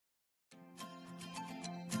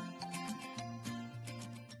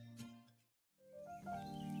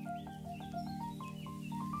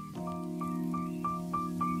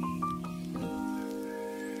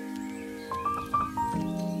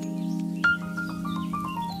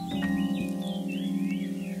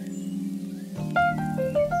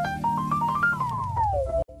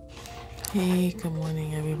Hey, good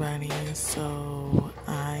morning, everybody. So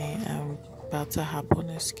I am about to hop on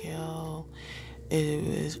the scale.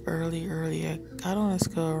 It was early. I got on the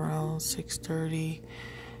scale around 6:30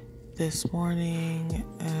 this morning,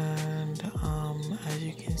 and as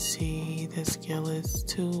you can see, the scale is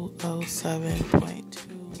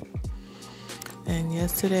 207.2. And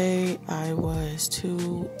yesterday I was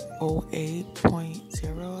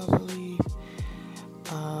 208.0, I believe.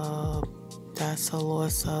 That's a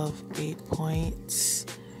loss of 8 points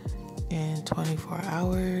in 24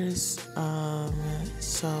 hours.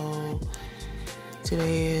 So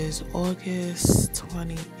today is August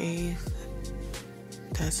 28th.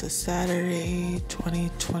 That's a Saturday,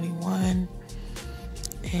 2021.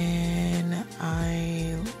 And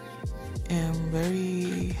I am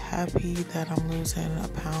very happy that I'm losing a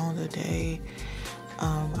pound a day.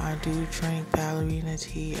 I do drink ballerina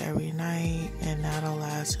tea every night, and that'll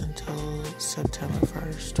last until September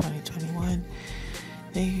 1st, 2021.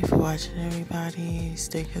 Thank you for watching, everybody.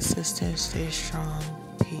 Stay consistent, stay strong.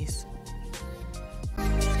 Peace.